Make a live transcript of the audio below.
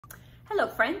Hello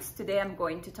friends, today I'm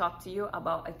going to talk to you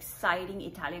about exciting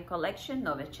Italian collection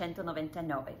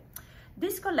 999.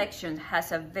 This collection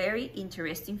has a very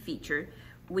interesting feature,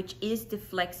 which is the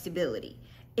flexibility.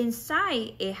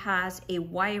 Inside it has a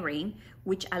wiring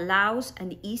which allows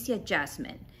an easy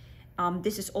adjustment.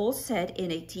 This is all set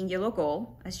in 18 yellow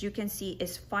gold. As you can see,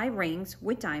 it's 5 rings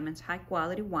with diamonds, high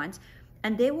quality ones,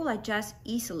 and they will adjust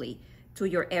easily to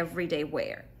your everyday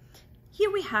wear. Here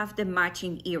we have the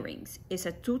matching earrings. It's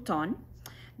a 2-tone.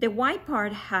 The white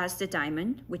part has the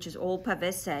diamond, which is all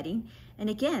pavé setting. And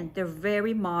again, they're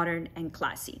very modern and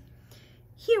classy.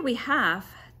 Here we have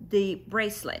the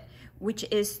bracelet, which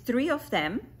is 3 of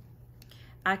them,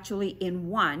 actually in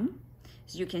one.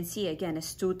 As you can see, again,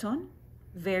 it's 2-tone,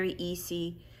 very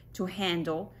easy to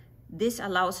handle. This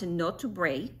allows it not to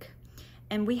break.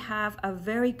 And we have a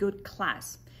very good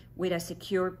clasp with a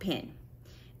secure pin.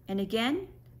 And again,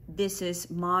 this is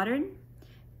modern,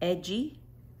 edgy,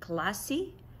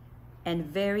 classy, and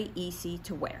very easy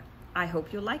to wear. I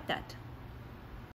hope you like that.